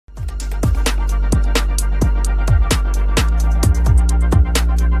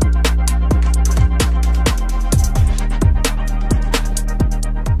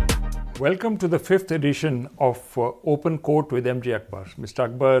Welcome to the 5th edition of Open Court with MJ Akbar. Mr.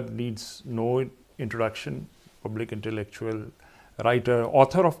 Akbar needs no introduction, public intellectual, writer,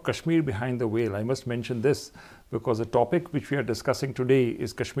 author of Kashmir Behind the Veil. I must mention this because the topic which we are discussing today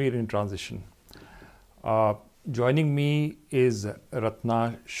is Kashmir in transition. Joining me is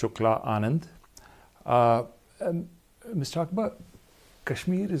Ratna Shukla Anand. Mr. Akbar,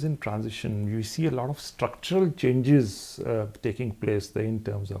 Kashmir is in transition. You see a lot of structural changes taking place there in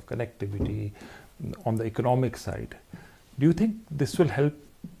terms of connectivity on the economic side. Do you think this will help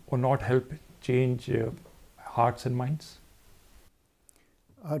or not help change hearts and minds?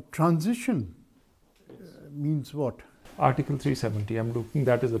 Transition means what? Article 370, I'm looking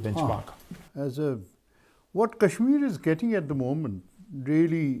that as a benchmark. What Kashmir is getting at the moment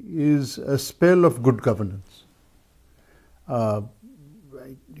really is a spell of good governance.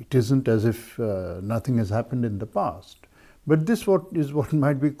 It isn't as if nothing has happened in the past, but this is what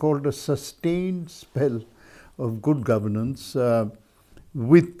might be called a sustained spell of good governance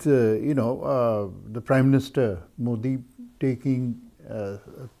with the Prime Minister Modi taking a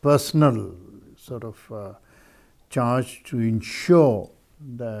personal sort of charge to ensure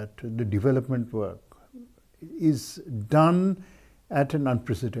that the development work is done at an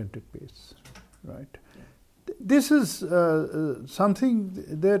unprecedented pace, right? This is something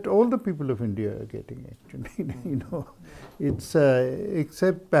that all the people of India are getting actually, It's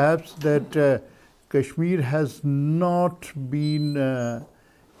except perhaps that Kashmir has not been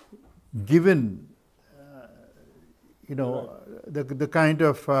given, the kind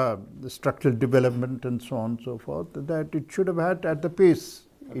of the structural development and so on and so forth that it should have had at the pace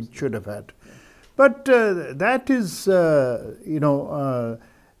it should have had. But that is,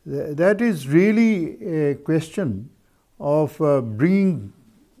 that is really a question of bringing.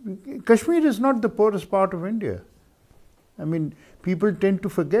 Kashmir is not the poorest part of India. I mean, people tend to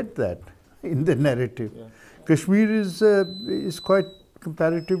forget that in the narrative. Yeah. Kashmir is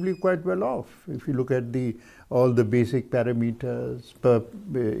comparatively quite well off if you look at all the basic parameters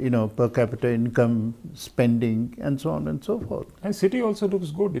per capita income, spending, and so on and so forth. And city also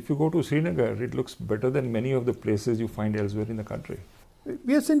looks good. If you go to Srinagar, it looks better than many of the places you find elsewhere in the country.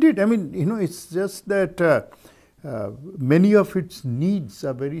 Yes, indeed. I mean, it's just that many of its needs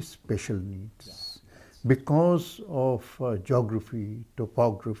are very special needs because of geography,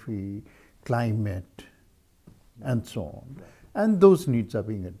 topography, climate, and so on. And those needs are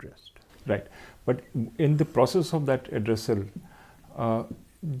being addressed. Right. But in the process of that addressal,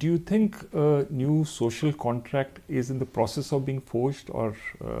 do you think a new social contract is in the process of being forged, or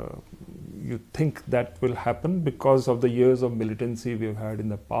you think that will happen because of the years of militancy we've had in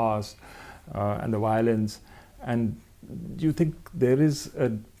the past and the violence? And do you think there is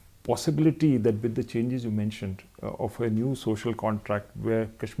a possibility that with the changes you mentioned of a new social contract where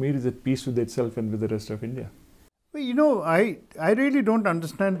Kashmir is at peace with itself and with the rest of India? Well, I really don't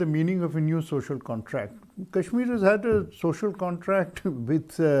understand the meaning of a new social contract. Kashmir has had a social contract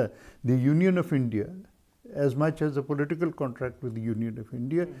with the Union of India as much as a political contract with the Union of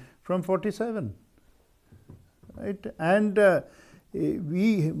India from 47. Right? And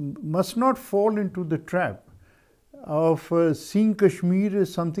we must not fall into the trap of seeing Kashmir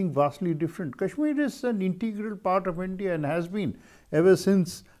as something vastly different. Kashmir is an integral part of India and has been ever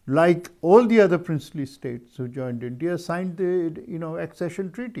since, like all the other princely states who joined India, signed the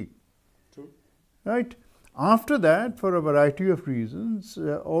accession treaty. True. Right? After that, for a variety of reasons,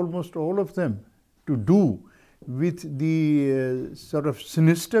 almost all of them to do with the sort of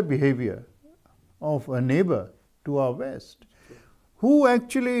sinister behavior of a neighbor to our west, who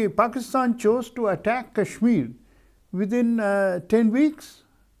actually, Pakistan chose to attack Kashmir within 10 weeks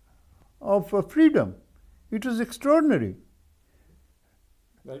of freedom. It was extraordinary.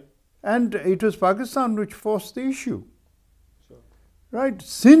 Right. And it was Pakistan which forced the issue. Sure. Right.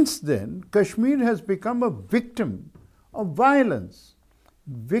 Since then, Kashmir has become a victim of violence,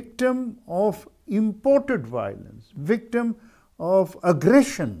 victim of imported violence, victim of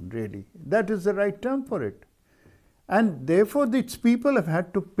aggression, really. That is the right term for it. And therefore, its people have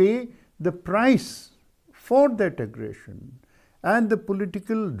had to pay the price for that aggression and the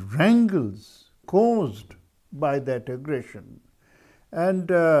political wrangles caused by that aggression. And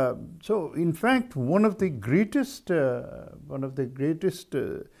so, in fact, one of the greatest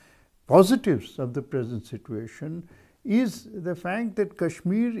positives of the present situation is the fact that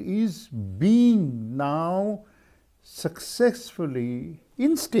Kashmir is being now successfully,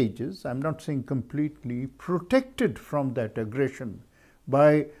 in stages, I'm not saying completely, protected from that aggression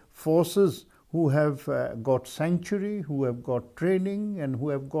by forces who have got sanctuary, who have got training, and who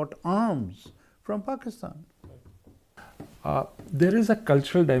have got arms from Pakistan. There is a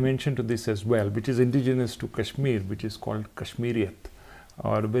cultural dimension to this as well, which is indigenous to Kashmir, which is called Kashmiriyat,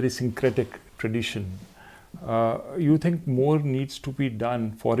 or a very syncretic tradition. You think more needs to be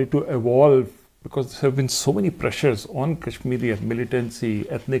done for it to evolve, because there have been so many pressures on Kashmiriyat, militancy,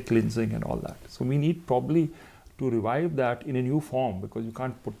 ethnic cleansing and all that. So we need probably to revive that in a new form, because you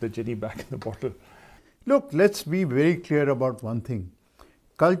can't put the genie back in the bottle. Look, let's be very clear about one thing.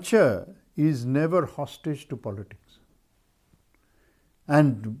 Culture is never hostage to politics.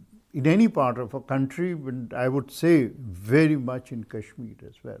 And in any part of a country, I would say very much in Kashmir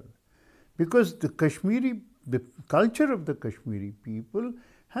as well. Because the culture of the Kashmiri people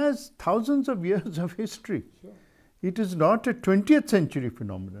has thousands of years of history. Sure. It is not a 20th century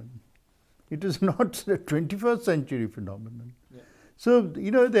phenomenon. It is not a 21st century phenomenon. Yeah. So,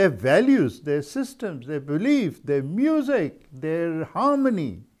 their values, their systems, their belief, their music, their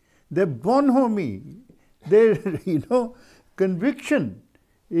harmony, their bonhomie, their, conviction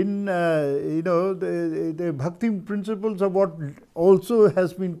in, the Bhakti principles of what also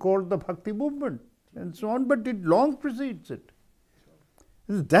has been called the Bhakti movement and so on, but it long precedes it.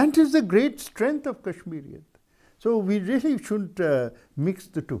 That is the great strength of Kashmiriyat. So we really shouldn't mix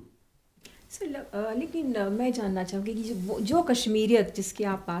the two. Sir लेकिन मैं जानना चाहूँगी कि जो कश्मीरियत जिसकी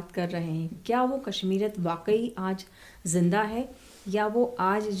आप बात कर रहे हैं, क्या वो कश्मीरियत वाकई आज ज़िंदा है, या वो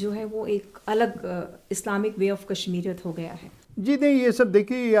आज जो है वो एक अलग इस्लामिक वे ऑफ कश्मीरियत हो गया है? जी नहीं, ये सब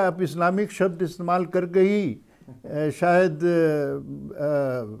देखिए, आप इस्लामिक शब्द इस्तेमाल करके ही शायद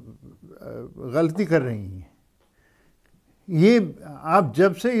गलती कर रही हैं। ये आप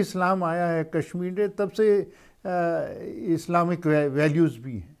जब से इस्लाम आया है कश्मीर में, तब से इस्लामिक वैल्यूज़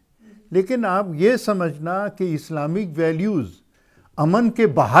भी हैं, लेकिन आप ये समझना कि इस्लामिक वैल्यूज़ अमन के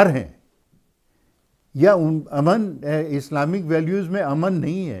बाहर हैं, या इस्लामिक वैल्यूज़ में अमन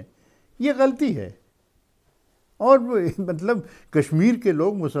नहीं है, ये गलती है। और मतलब कश्मीर के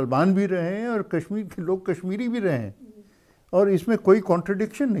लोग मुसलमान भी रहे हैं और कश्मीर के लोग कश्मीरी भी रहे हैं, और इसमें कोई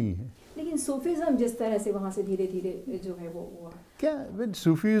कॉन्ट्रडिक्शन नहीं है। लेकिन सूफीज़म जिस तरह से वहाँ से धीरे धीरे जो है वो हुआ, क्या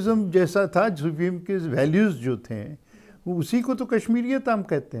सूफीज़म जैसा था, सूफीज़म के वैल्यूज़ जो थे उसी को तो कश्मीरियत हम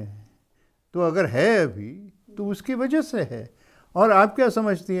कहते हैं। तो अगर है अभी तो उसकी वजह से है। और आप क्या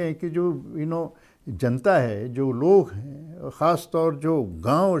समझती हैं कि जो जनता है, जो लोग हैं, ख़ास तौर जो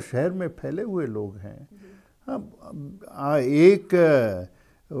गांव और शहर में फैले हुए लोग हैं, एक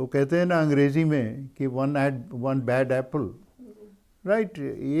वो कहते हैं ना अंग्रेज़ी में कि वन बैड एप्पल, राइट,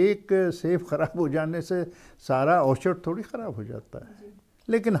 एक सेब ख़राब हो जाने से सारा औषध थोड़ी ख़राब हो जाता है।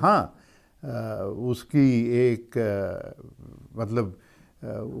 लेकिन हाँ, उसकी एक मतलब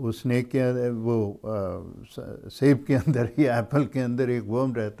उसने के वो सेब के अंदर या एप्पल के अंदर एक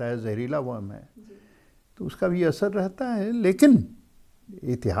वर्म रहता है, जहरीला वर्म है, तो उसका भी असर रहता है। लेकिन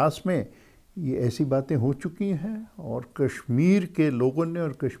इतिहास में ये ऐसी बातें हो चुकी हैं, और कश्मीर के लोगों ने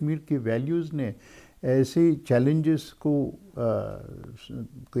और कश्मीर के वैल्यूज़ ने ऐसे चैलेंजेस को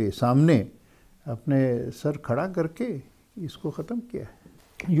के सामने अपने सर खड़ा करके इसको ख़त्म किया है।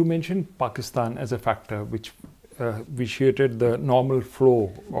 You mentioned Pakistan as a factor which vitiated the normal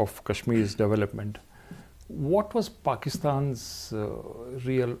flow of Kashmir's development. What was Pakistan's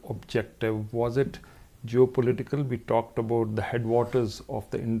real objective? Was it geopolitical? We talked about the headwaters of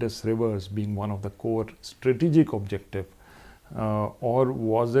the Indus rivers being one of the core strategic objective, or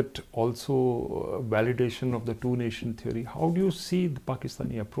was it also validation of the two-nation theory? How do you see the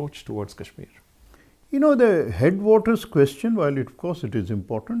Pakistani approach towards Kashmir? The headwaters question, while of course it is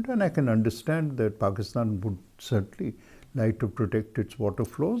important, and I can understand that Pakistan would certainly like to protect its water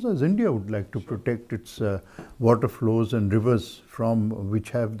flows, as India would like to protect its water flows and rivers from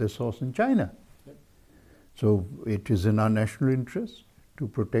which have their source in China. So it is in our national interest to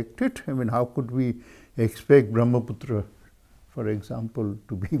protect it. I mean, how could we expect Brahmaputra, for example,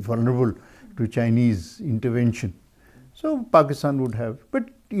 to be vulnerable to Chinese intervention? So Pakistan would have, but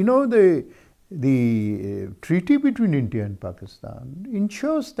the treaty between India and Pakistan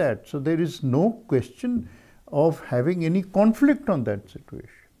ensures that. So there is no question of having any conflict on that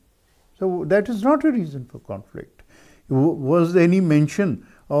situation. So that is not a reason for conflict. Was there any mention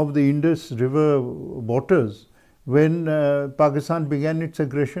of the Indus River waters when Pakistan began its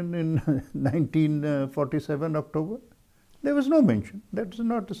aggression in 1947 October? There was no mention. That is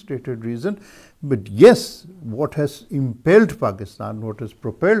not a stated reason. But yes, what has impelled Pakistan, what has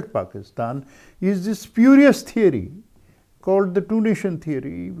propelled Pakistan is this spurious theory called the two-nation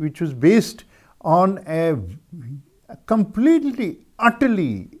theory, which was based on a completely,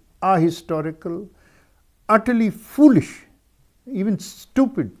 utterly ahistorical, utterly foolish, even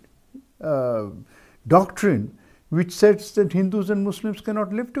stupid doctrine which says that Hindus and Muslims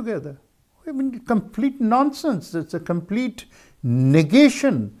cannot live together. I mean, complete nonsense. It's a complete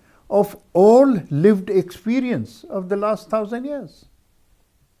negation of all lived experience of the last 1,000 years.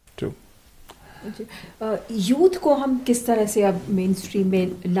 True. Youth को हम किस तरह से अब main stream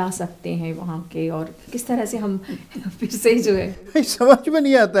में ला सकते हैं वहाँ के, और किस तरह से हम फिर से जो है समझ में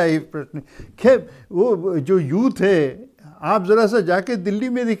नहीं आता है ये प्रश्न। खैर, वो जो यूथ है, आप ज़रा सा जाके दिल्ली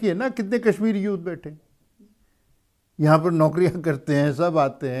में देखिए ना, कितने कश्मीरी यूथ बैठे यहाँ पर, नौकरियाँ करते हैं, सब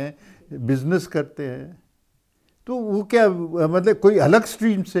आते हैं, बिजनेस करते हैं। तो वो क्या मतलब कोई अलग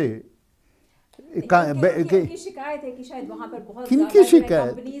स्ट्रीम से उनकी शिकायत है कि शायद वहाँ पर बहुत किनकी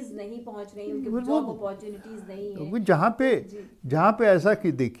शिकायत? कंपनीज नहीं पहुँच रही, उनके जॉब अपॉर्चुनिटीज नहीं है। जहाँ पे ऐसा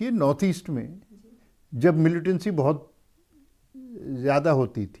कि देखिए, नॉर्थ ईस्ट में जब मिलिटेंसी बहुत ज़्यादा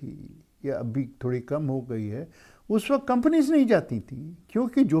होती थी, या अभी थोड़ी कम हो गई है, उस वक्त कंपनीज नहीं जाती थी,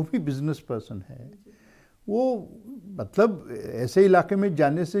 क्योंकि जो भी बिजनेस पर्सन है वो मतलब ऐसे इलाके में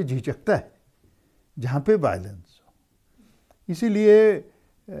जाने से झिझकता है जहाँ पे वायलेंस हो। इसीलिए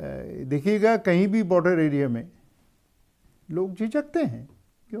देखिएगा, कहीं भी बॉर्डर एरिया में लोग झिझकते हैं,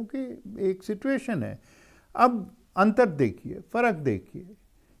 क्योंकि एक सिचुएशन है। अब अंतर देखिए, फ़र्क देखिए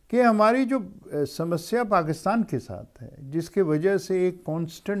कि हमारी जो समस्या पाकिस्तान के साथ है, जिसके वजह से एक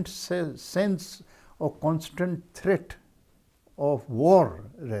कांस्टेंट सेंस और कांस्टेंट थ्रेट ऑफ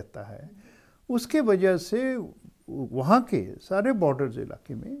वॉर रहता है, उसके वजह से वहाँ के सारे बॉर्डर्स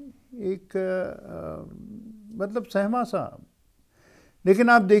इलाके में एक मतलब सहमा सा। लेकिन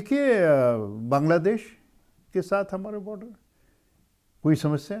आप देखिए बांग्लादेश के साथ हमारे बॉर्डर, कोई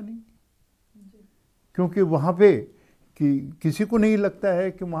समस्या नहीं, क्योंकि वहाँ पे किसी को नहीं लगता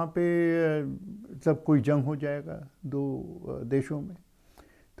है कि वहाँ पे मतलब कोई जंग हो जाएगा दो देशों में।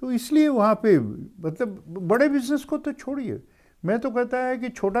 तो इसलिए वहाँ पे मतलब बड़े बिजनेस को तो छोड़िए, मैं तो कहता है कि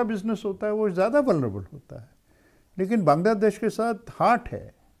छोटा बिजनेस होता है वो ज़्यादा वल्नरेबल होता है। लेकिन बांग्लादेश के साथ हाट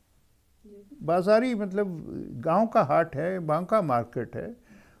है, बाजारी मतलब गांव का हाट है, वहाँ का मार्केट है,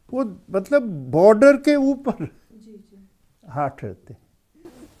 वो मतलब बॉर्डर के ऊपर हाट रहते।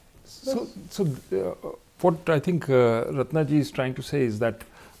 So what I think Ratna ji is trying to say is that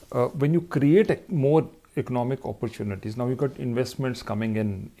when you create more economic opportunities, now you've got investments coming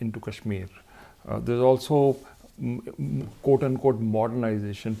into Kashmir. There's also quote unquote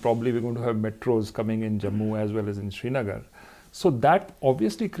modernization. Probably we're going to have metros coming in Jammu as well as in Srinagar. So that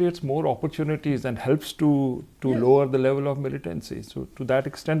obviously creates more opportunities and helps to lower the level of militancy. So to that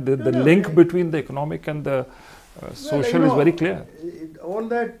extent, the link between the economic and the social is very clear. All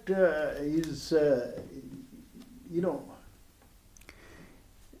that is,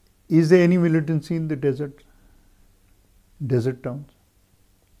 is there any militancy in the desert towns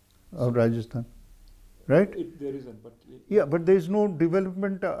of Rajasthan? Right? There isn't, but yeah, but there is no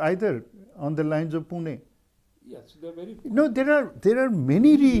development either on the lines of Pune. Yes, they're very. No, there are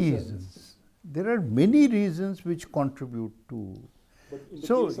many reasons. There are many reasons which contribute to.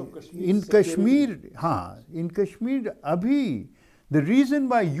 So in Kashmir, abhi the reason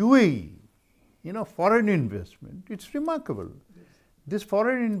why UAE, foreign investment, it's remarkable. Yes. This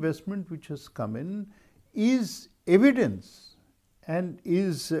foreign investment which has come in is evidence, and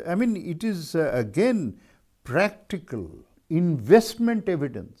it is again practical investment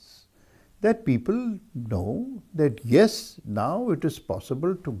evidence that people know that yes, now it is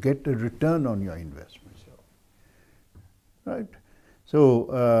possible to get a return on your investment. Right? So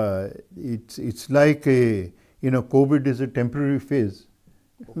it's like COVID is a temporary phase,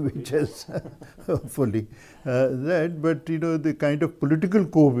 which has hopefully that, but the kind of political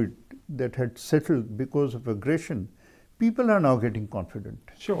COVID that had settled because of aggression, people are now getting confident.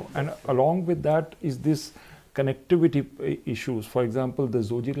 Sure, and along with that is this connectivity issues. For example, the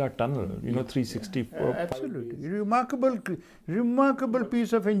Zojila tunnel, 360. Absolutely, remarkable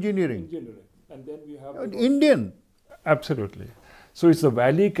piece of engineering. And then we have Indian. Absolutely. So it's the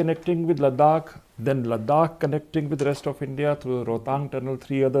valley connecting with Ladakh, then Ladakh connecting with the rest of India through the Rohtang tunnel.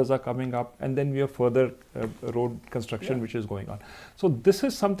 3 others are coming up, and then we have further road construction which is going on. So this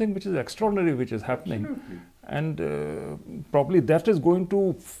is something which is extraordinary, which is happening. Absolutely. And probably that is going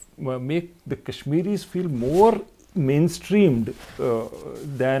to make the Kashmiris feel more mainstreamed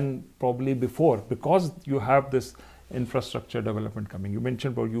than probably before, because you have this infrastructure development coming. You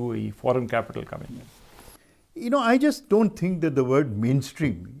mentioned about UAE, foreign capital coming in. I just don't think that the word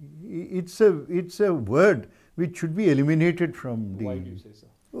mainstream, it's a word which should be eliminated from the... Why do you say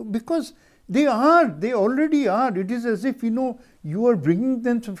so? Because they already are. It is as if, you are bringing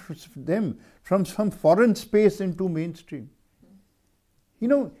them from some foreign space into mainstream.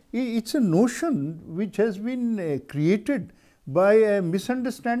 It's a notion which has been created by a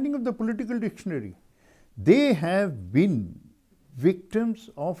misunderstanding of the political dictionary. They have been victims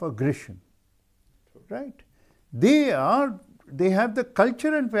of aggression. right? They have the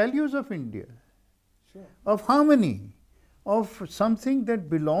culture and values of India, of harmony, of something that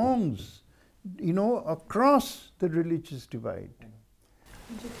belongs, across the religious divide.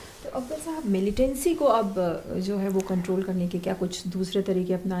 तो अकबर साहब, militancy को अब जो है वो control करने के क्या कुछ दूसरे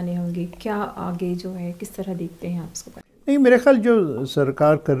तरीके अपनाने होंगे? क्या आगे जो है किस तरह देखते हैं आप इसको? नहीं, मेरे ख्याल जो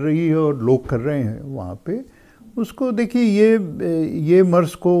सरकार कर रही है और लोग कर रहे हैं वहाँ पे, उसको देखिए, ये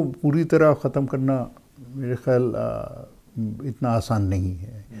मर्ज को पूरी तरह ख़त्म करना मेरे ख्याल इतना आसान नहीं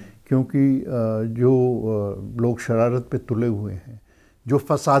है, क्योंकि जो लोग शरारत पे तुले हुए हैं, जो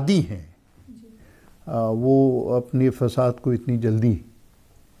फसादी हैं, वो अपने फसाद को इतनी जल्दी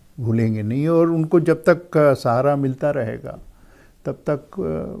भूलेंगे नहीं, और उनको जब तक सहारा मिलता रहेगा तब तक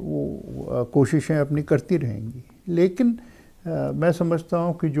वो कोशिशें अपनी करती रहेंगी। लेकिन मैं समझता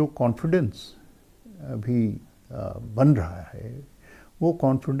हूँ कि जो कॉन्फिडेंस अभी बन रहा है, वो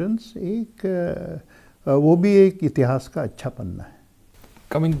कॉन्फिडेंस वो भी एक इतिहास का अच्छा पन्ना है।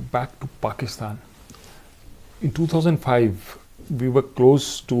 Coming back to Pakistan, in 2005 we were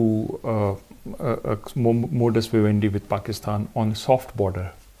close to a modus vivendi with Pakistan on soft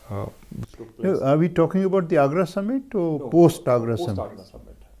border. Are we talking about the Agra summit or post-Agra summit?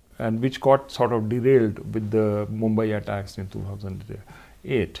 And which got sort of derailed with the Mumbai attacks in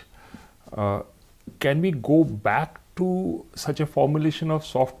 2008. Can we go back to such a formulation of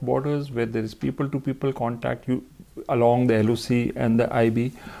soft borders where there is people-to-people contact along the LOC and the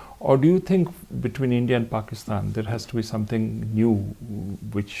IB? Or do you think between India and Pakistan there has to be something new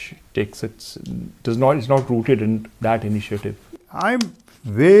which is not rooted in that initiative? I'm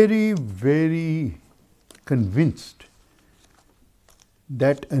very, very convinced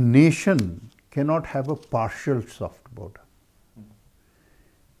that a nation cannot have a partial soft border.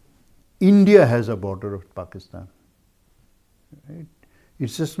 India has a border of Pakistan. Right?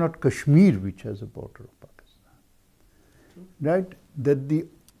 It's just not Kashmir which has a border of Pakistan. Right? That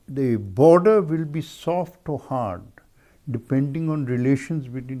the border will be soft or hard depending on relations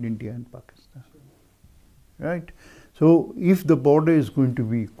between India and Pakistan. Right? So if the border is going to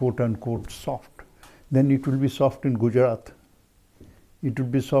be quote unquote soft, then it will be soft in Gujarat, it will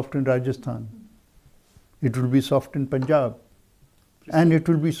be soft in Rajasthan, it will be soft in Punjab, and it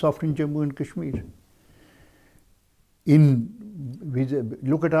will be soft in Jammu and Kashmir.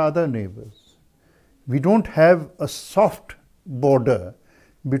 Look at our other neighbors. We don't have a soft border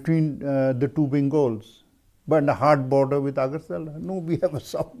between the two Bengals, but a hard border with Agartala. No, we have a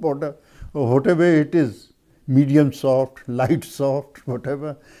soft border, or whatever it is, medium soft, light soft,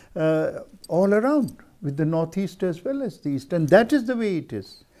 whatever, all around, with the northeast as well as the east. And that is the way it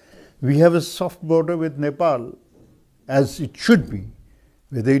is. We have a soft border with Nepal, as it should be,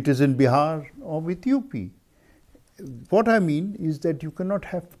 whether it is in Bihar or with UP. What I mean is that you cannot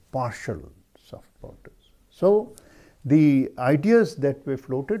have partial soft borders. So the ideas that were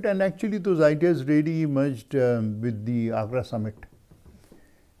floated, and actually those ideas really emerged with the Agra summit.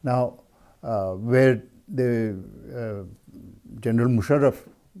 Now, where the General Musharraf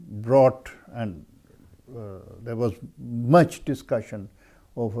brought, and there was much discussion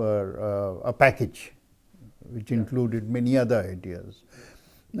over a package which included many other ideas.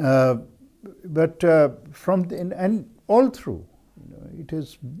 But and all through, it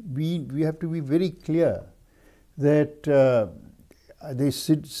is we have to be very clear that the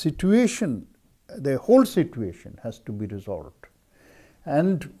situation, the whole situation has to be resolved.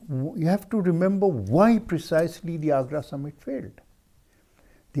 And you have to remember why precisely the Agra summit failed.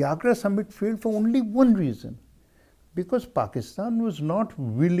 The Agra summit failed for only one reason, because Pakistan was not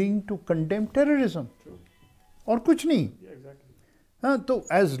willing to condemn terrorism. Or kuch nahi. Yeah, exactly. So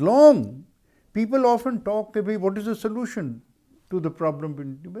as long, people often talk about what is the solution to the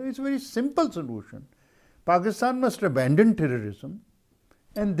problem. It's a very simple solution. Pakistan must abandon terrorism,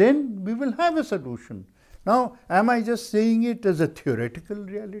 and then we will have a solution. Now, am I just saying it as a theoretical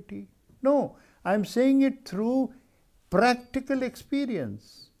reality? No, I'm saying it through practical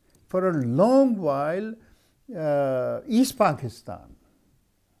experience. For a long while, East Pakistan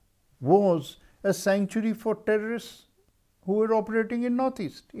was a sanctuary for terrorists who were operating in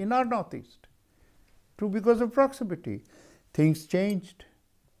Northeast, in our Northeast, because of proximity. Things changed,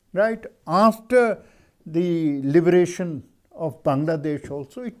 right? After the liberation of Bangladesh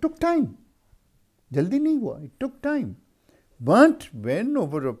also, it took time. Jaldi nahi hua, it took time. But when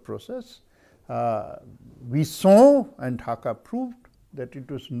over a process, we saw, and Dhaka proved, that it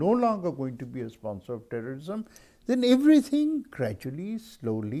was no longer going to be a sponsor of terrorism, then everything gradually,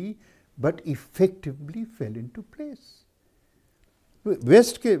 slowly, but effectively fell into place.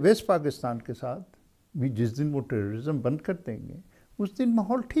 West Pakistan के साथ भी जिस दिन वो terrorism बंद कर देंगे, उस दिन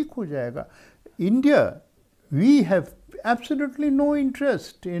माहौल ठीक हो जाएगा. India, we have absolutely no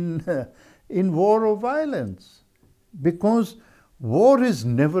interest in war or violence, because war is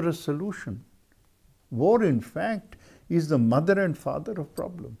never a solution. War, in fact, is the mother and father of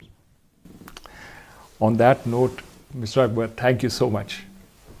problems. On that note, Mr. Akbar, thank you so much.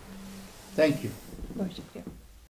 Thank you. बहुत शुक्रिया।